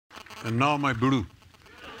And now my Bidu.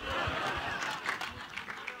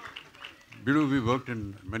 Bidu, we worked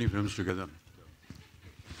in many films together.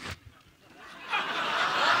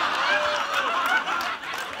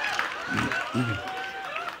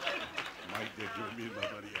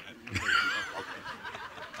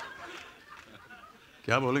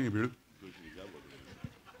 क्या बोलेंगे बिड़ू?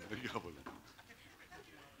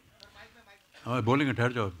 हाँ बोलेंगे,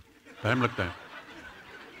 ठहर जाओ, टाइम लगता है.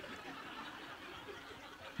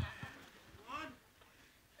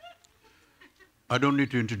 I don't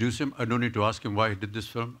need to introduce him. I don't need to ask him why he did this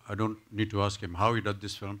film. I don't need to ask him how he did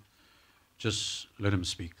this film. Just let him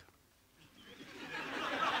speak.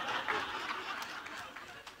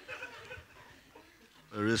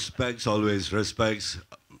 Respects always, respects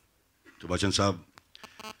to Bachchan Saab,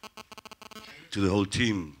 to the whole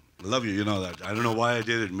team. I love you, you know that. I don't know why I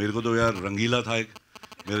did it. मेरे को तो यार रंगीला था एक,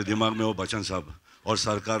 मेरे दिमाग में वो बच्चन साहब और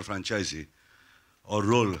सरकार फ्रेंचाइजी और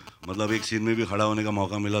रोल, मतलब एक सीन में भी खड़ा होने का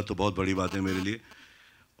मौका मिला तो बहुत बड़ी बात है मेरे लिए.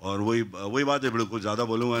 और वही बात है, बिल्कुल ज़्यादा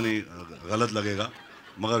बोलूँगा नहीं, गलत लगेगा,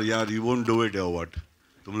 मगर यार you won't do it or what?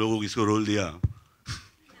 तुम लोगों को इसको रोल दिया.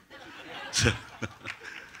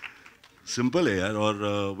 Simple है यार.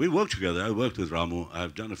 और we worked together. I worked with Ramu.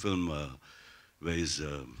 I've done a film where he's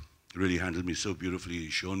really handled me so beautifully.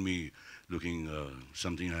 He's shown me looking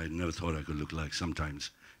something I never thought I could look like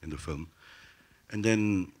sometimes in the film. And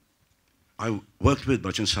then I worked with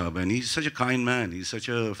Bachchan Saab, and he's such a kind man. He's such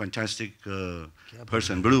a fantastic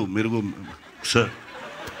person. Bro, मेरे को sir,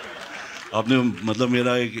 आपने मतलब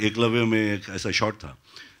मेरा एक एकलव्य में एक ऐसा shot था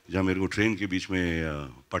जहाँ मेरे को ट्रेन के बीच में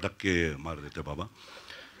पटक के मार देते बाबा.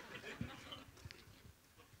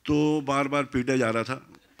 तो बार बार पीटा जा रहा था.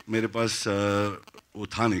 मेरे पास वो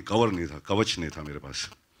था नहीं, कवर नहीं था, कवच नहीं था मेरे पास.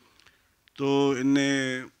 तो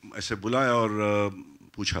इनने ऐसे बुलाया और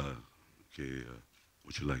पूछा कि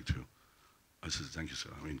would you like to? I said thank you sir.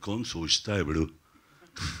 I mean कौन सोचता है बड़ू.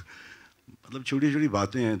 मतलब छोटी छोटी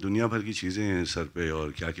बातें हैं, दुनिया भर की चीज़ें हैं सर पे,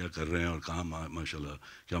 और क्या क्या कर रहे हैं और कहाँ माशाल्लाह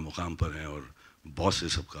क्या मुकाम पर हैं, और बॉस है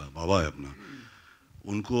सबका, बाबा है अपना.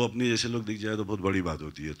 उनको अपने जैसे लोग दिख जाए तो बहुत बड़ी बात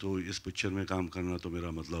होती है. तो इस पिक्चर में काम करना तो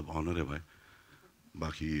मेरा मतलब ऑनर है भाई.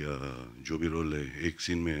 बाकी जो भी रोल है, एक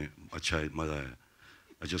सीन में अच्छा है, मज़ा है.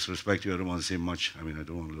 I just respect you. I don't want to say much. I mean, I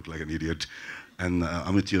don't want to look like an idiot. And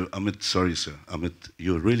Amit, sorry sir, Amit,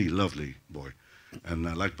 you're a really lovely boy. And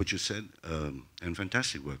I like what you said, and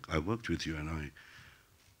fantastic work. I worked with you, and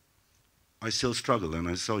I still struggle, and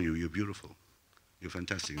I saw you. You're beautiful. You're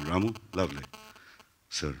fantastic. Ramu, lovely.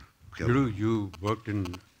 Sir. Bidu, you worked in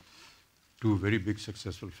 2 very big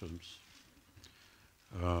successful films.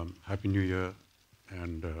 Happy New Year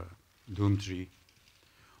and Dhoom 3.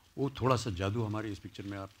 वो थोड़ा सा जादू हमारी इस picture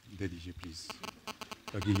में आप दे दीजिए please,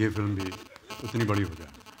 ताकि ये फिल्म भी उतनी बड़ी हो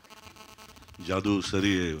जाए. जादू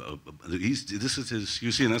सरी, this is his,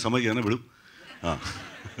 you see ना, समझ गया ना बिड़ू. हाँ.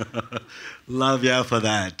 Love you for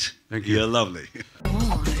that. Thank you. You're lovely.